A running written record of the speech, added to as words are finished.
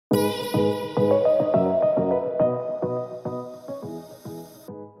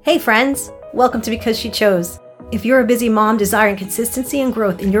Hey friends, welcome to Because She Chose. If you're a busy mom desiring consistency and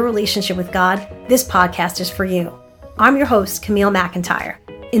growth in your relationship with God, this podcast is for you. I'm your host, Camille McIntyre.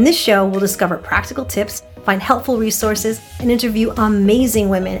 In this show, we'll discover practical tips, find helpful resources, and interview amazing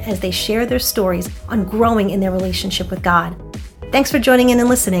women as they share their stories on growing in their relationship with God. Thanks for joining in and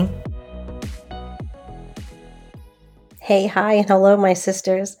listening. Hey, hi, and hello, my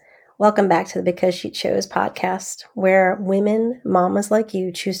sisters. Welcome back to the Because She Chose podcast, where women, mamas like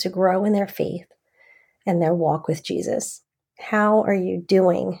you, choose to grow in their faith and their walk with Jesus. How are you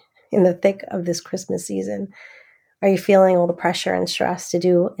doing in the thick of this Christmas season? Are you feeling all the pressure and stress to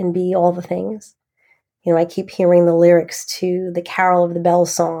do and be all the things? You know, I keep hearing the lyrics to the Carol of the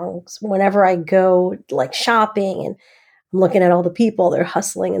Bells songs whenever I go like shopping, and I'm looking at all the people, they're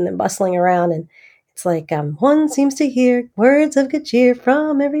hustling and they're bustling around, and it's like one seems to hear words of good cheer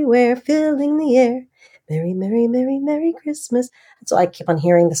from everywhere, filling the air. Merry, merry, merry, merry Christmas. And so I keep on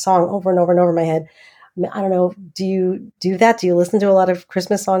hearing the song over and over and over in my head. I don't know, do you do that? Do you listen to a lot of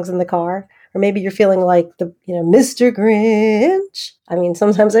Christmas songs in the car? Or maybe you're feeling like Mr. Grinch. I mean,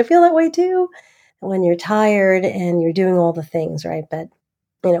 sometimes I feel that way too. When you're tired and you're doing all the things, right? But,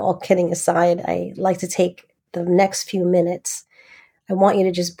 all kidding aside, I like to take the next few minutes. I want you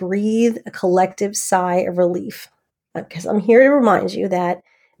to just breathe a collective sigh of relief, because I'm here to remind you that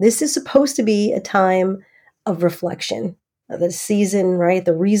this is supposed to be a time of reflection. The season, right?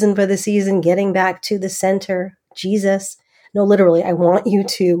 The reason for the season, getting back to the center, Jesus. No, literally, I want you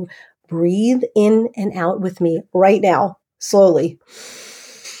to breathe in and out with me right now, slowly.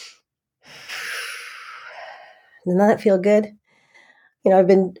 Doesn't that feel good? I've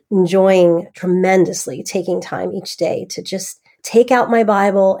been enjoying tremendously taking time each day to just take out my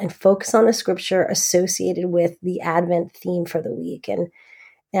Bible and focus on a scripture associated with the Advent theme for the week. And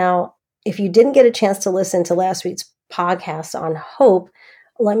now, if you didn't get a chance to listen to last week's podcast on hope,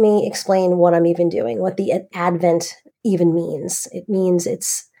 let me explain what I'm even doing, what the Advent even means. It means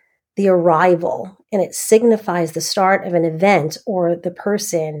it's the arrival, and it signifies the start of an event or the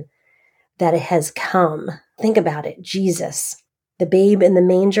person that it has come. Think about it. Jesus, the babe in the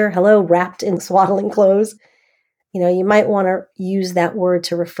manger, wrapped in swaddling clothes. You might want to use that word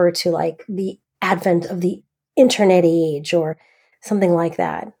to refer to like the advent of the internet age or something like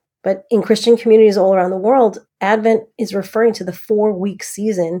that. But in Christian communities all around the world, Advent is referring to the 4-week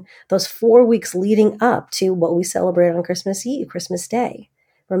season, those 4 weeks leading up to what we celebrate on Christmas Eve, Christmas Day,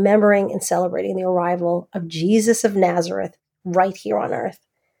 remembering and celebrating the arrival of Jesus of Nazareth right here on earth.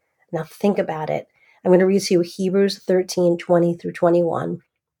 Now think about it. I'm going to read to you Hebrews 13:20 through 21.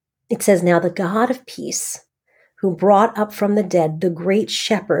 It says, "Now the God of peace, who brought up from the dead the great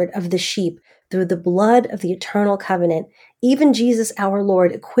shepherd of the sheep through the blood of the eternal covenant, even Jesus our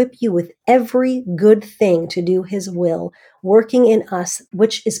Lord, equip you with every good thing to do his will, working in us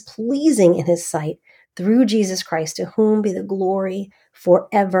which is pleasing in his sight, through Jesus Christ, to whom be the glory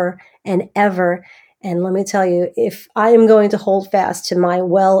forever and ever." And let me tell you, if I am going to hold fast to my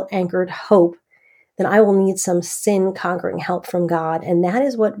well-anchored hope, then I will need some sin-conquering help from God. And that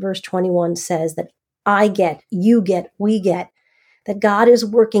is what verse 21 says, that I get, you get, we get, that God is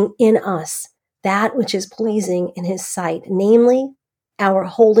working in us that which is pleasing in his sight, namely our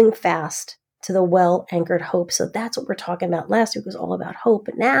holding fast to the well-anchored hope. So that's what we're talking about. Last week was all about hope,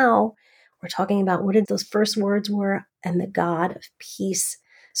 but now we're talking about what those first words were, and the God of peace.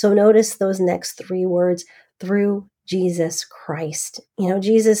 So notice those next 3 words, through Jesus Christ.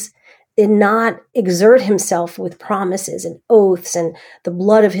 Jesus did not exert himself with promises and oaths and the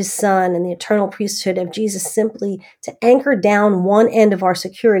blood of his son and the eternal priesthood of Jesus simply to anchor down one end of our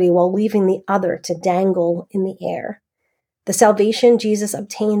security while leaving the other to dangle in the air. The salvation Jesus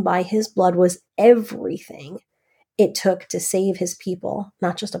obtained by his blood was everything it took to save his people,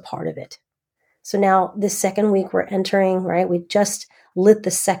 not just a part of it. So now this second week we're entering, right? We just lit the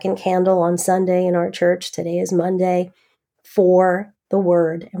second candle on Sunday in our church. Today is Monday for the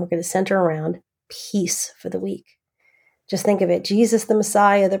word, and we're going to center around peace for the week. Just think of it. Jesus, the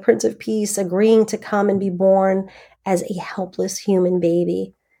Messiah, the Prince of Peace, agreeing to come and be born as a helpless human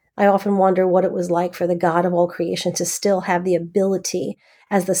baby. I often wonder what it was like for the God of all creation to still have the ability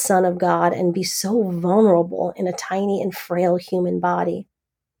as the Son of God and be so vulnerable in a tiny and frail human body.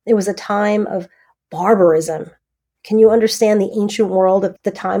 It was a time of barbarism. Can you understand the ancient world at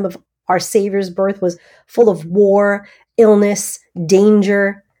the time of our Savior's birth was full of war, illness,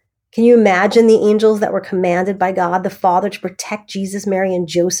 danger? Can you imagine the angels that were commanded by God the Father to protect Jesus, Mary, and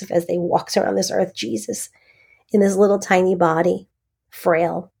Joseph as they walked around this earth? Jesus in this little tiny body,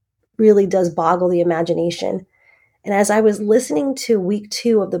 frail, really does boggle the imagination. And as I was listening to week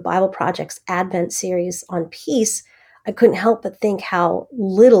 2 of the Bible Project's Advent series on peace, I couldn't help but think how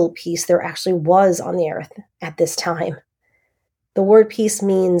little peace there actually was on the earth at this time. The word peace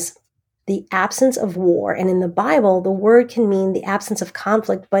means the absence of war. And in the Bible, the word can mean the absence of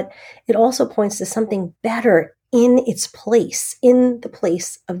conflict, but it also points to something better in its place, in the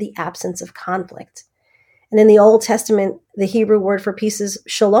place of the absence of conflict. And in the Old Testament, the Hebrew word for peace is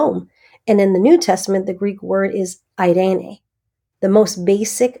shalom. And in the New Testament, the Greek word is eirene. The most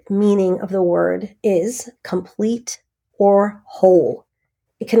basic meaning of the word is complete or whole.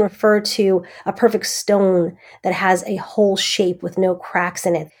 It can refer to a perfect stone that has a whole shape with no cracks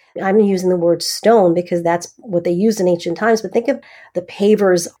in it. I'm using the word stone because that's what they used in ancient times, but think of the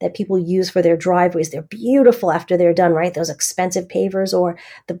pavers that people use for their driveways. They're beautiful after they're done, right? Those expensive pavers, or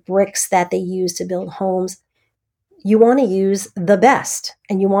the bricks that they use to build homes. You want to use the best,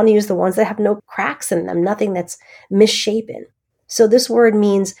 and you want to use the ones that have no cracks in them, nothing that's misshapen. So this word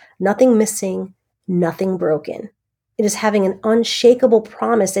means nothing missing, nothing broken. It is having an unshakable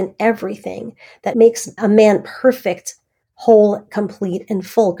promise in everything that makes a man perfect, whole, complete, and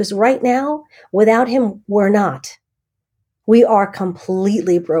full. Because right now, without him, we're not. We are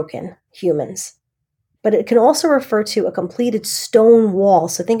completely broken humans. But it can also refer to a completed stone wall.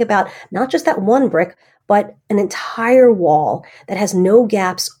 So think about not just that one brick, but an entire wall that has no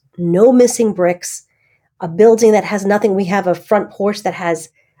gaps, no missing bricks, a building that has nothing. We have a front porch that has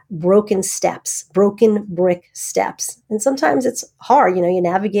broken steps, broken brick steps. And sometimes it's hard, you're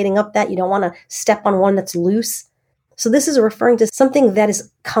navigating up that. You don't want to step on one that's loose. So this is referring to something that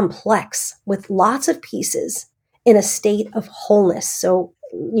is complex with lots of pieces in a state of wholeness. So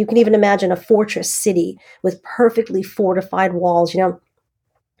you can even imagine a fortress city with perfectly fortified walls.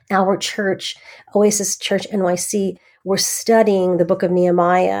 Our church, Oasis Church NYC, we're studying the book of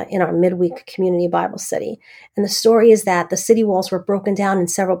Nehemiah in our midweek community Bible study. And the story is that the city walls were broken down in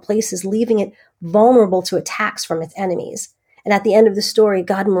several places, leaving it vulnerable to attacks from its enemies. And at the end of the story,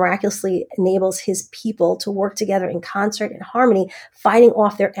 God miraculously enables his people to work together in concert and harmony, fighting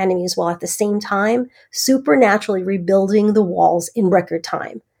off their enemies while at the same time supernaturally rebuilding the walls in record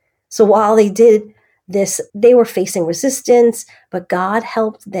time. So while they did this, they were facing resistance, but God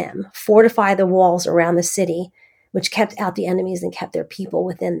helped them fortify the walls around the city, which kept out the enemies and kept their people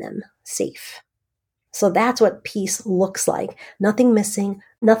within them safe. So that's what peace looks like. Nothing missing,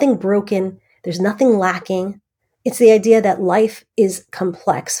 nothing broken. There's nothing lacking. It's the idea that life is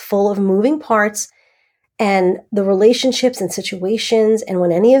complex, full of moving parts, and the relationships and situations. And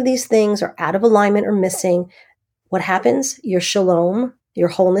when any of these things are out of alignment or missing, what happens? Your shalom, your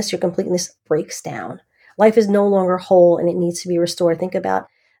wholeness, your completeness breaks down. Life is no longer whole and it needs to be restored. Think about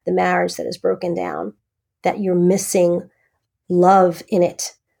the marriage that is broken down, that you're missing love in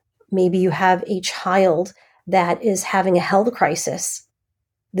it. Maybe you have a child that is having a health crisis.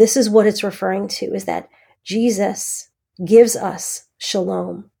 This is what it's referring to, is that Jesus gives us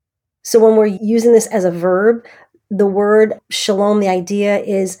shalom. So when we're using this as a verb, the word shalom, the idea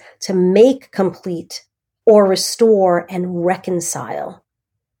is to make complete or restore and reconcile.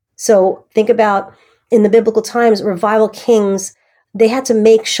 So think about in the biblical times, revival kings, they had to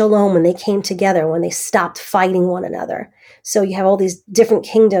make shalom when they came together, when they stopped fighting one another. So you have all these different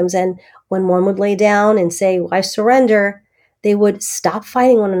kingdoms, and when one would lay down and say, well, I surrender, they would stop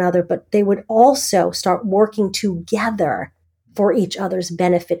fighting one another, but they would also start working together for each other's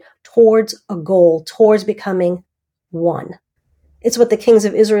benefit towards a goal, towards becoming one. It's what the kings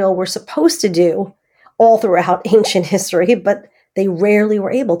of Israel were supposed to do all throughout ancient history, but they rarely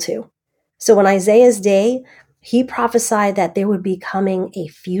were able to. So in Isaiah's day, he prophesied that there would be coming a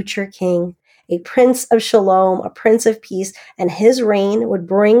future king, a prince of shalom, a prince of peace, and his reign would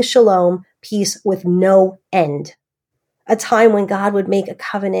bring shalom, peace with no end. A time when God would make a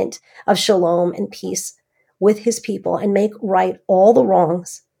covenant of shalom and peace with his people and make right all the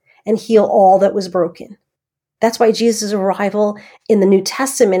wrongs and heal all that was broken. That's why Jesus' arrival in the New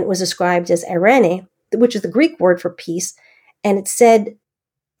Testament was described as eirene, which is the Greek word for peace. And it said,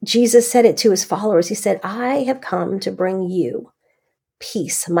 Jesus said it to his followers. He said, I have come to bring you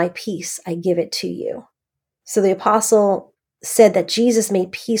peace. My peace, I give it to you. So the apostle said that Jesus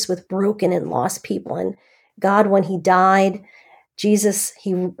made peace with broken and lost people. And God, when he died, Jesus,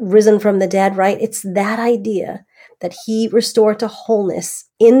 he risen from the dead, right? It's that idea that he restored to wholeness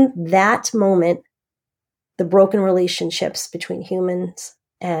in that moment the broken relationships between humans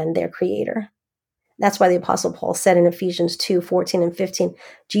and their creator. That's why the Apostle Paul said in Ephesians 2:14 and 15,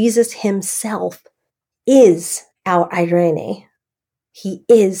 Jesus himself is our eirene. He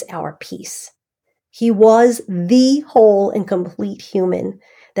is our peace. He was the whole and complete human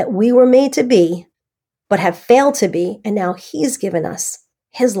that we were made to be, but have failed to be, and now he's given us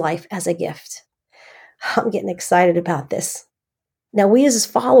his life as a gift. I'm getting excited about this. Now, we as his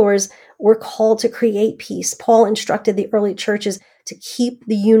followers, we're called to create peace. Paul instructed the early churches to keep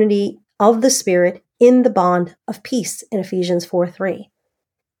the unity of the Spirit in the bond of peace in Ephesians 4:3.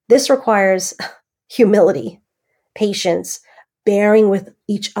 This requires humility, patience, bearing with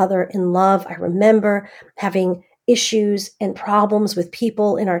each other in love. I remember having issues and problems with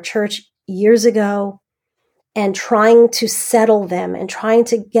people in our church years ago and trying to settle them and trying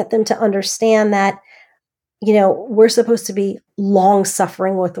to get them to understand that, we're supposed to be long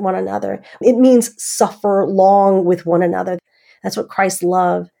suffering with one another. It means suffer long with one another. That's what Christ's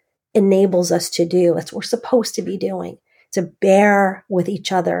love enables us to do. That's what we're supposed to be doing, to bear with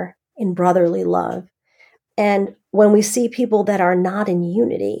each other in brotherly love. And when we see people that are not in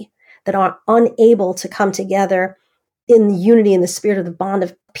unity, that are unable to come together in the unity in the spirit of the bond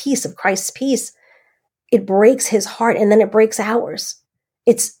of peace, of Christ's peace, it breaks his heart and then it breaks ours.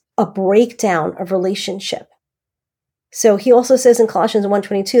 It's a breakdown of relationship. So he also says in Colossians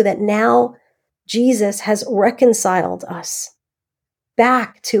 1:22 that now Jesus has reconciled us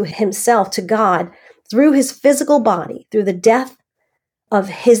back to himself, to God, through his physical body, through the death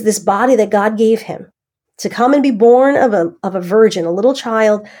of this body that God gave him, to come and be born of a virgin, a little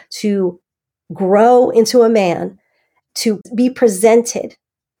child, to grow into a man, to be presented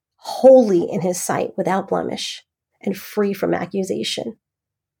holy in his sight, without blemish, and free from accusation.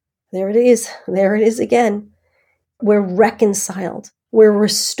 There it is. There it is again. We're reconciled. We're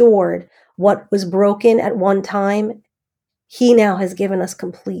restored. What was broken at one time, he now has given us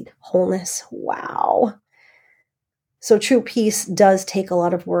complete wholeness. Wow. So true peace does take a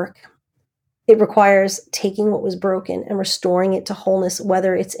lot of work. It requires taking what was broken and restoring it to wholeness,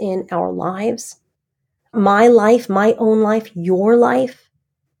 whether it's in our lives, my life, my own life, your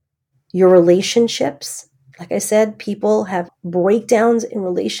relationships. Like I said, people have breakdowns in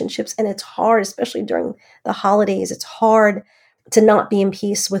relationships, and it's hard, especially during the holidays. It's hard to not be in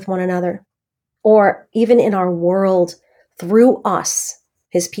peace with one another, or even in our world through us,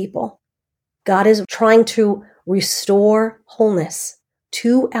 his people. God is trying to restore wholeness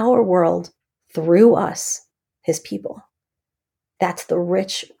to our world through us, his people. That's the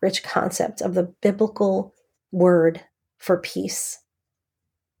rich, rich concept of the biblical word for peace.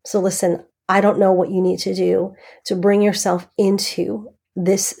 So listen, I don't know what you need to do to bring yourself into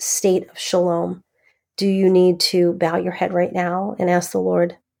this state of shalom. Do you need to bow your head right now and ask the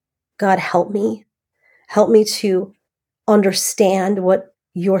Lord, God, help me. Help me to understand what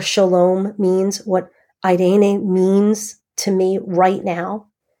your shalom means, what Irene means to me right now.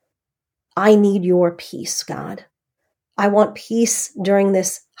 I need your peace, God. I want peace during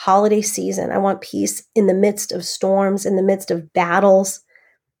this holiday season. I want peace in the midst of storms, in the midst of battles.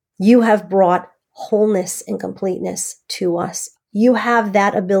 You have brought wholeness and completeness to us. You have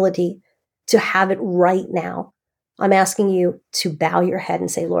that ability to have it right now. I'm asking you to bow your head and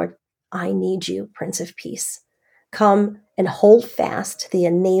say, Lord, I need you, Prince of Peace. Come and hold fast to the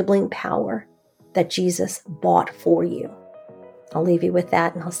enabling power that Jesus bought for you. I'll leave you with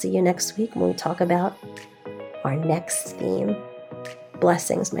that, and I'll see you next week when we talk about our next theme.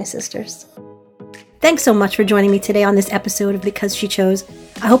 Blessings, my sisters. Thanks so much for joining me today on this episode of Because She Chose.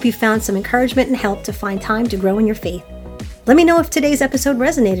 I hope you found some encouragement and help to find time to grow in your faith. Let me know if today's episode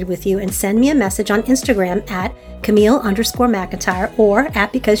resonated with you and send me a message on Instagram at Camille_McIntyre or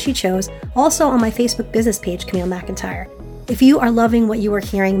at Because She Chose, also on my Facebook business page, Camille McIntyre. If you are loving what you are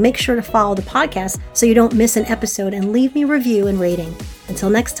hearing, make sure to follow the podcast so you don't miss an episode and leave me a review and rating.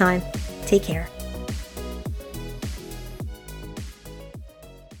 Until next time, take care.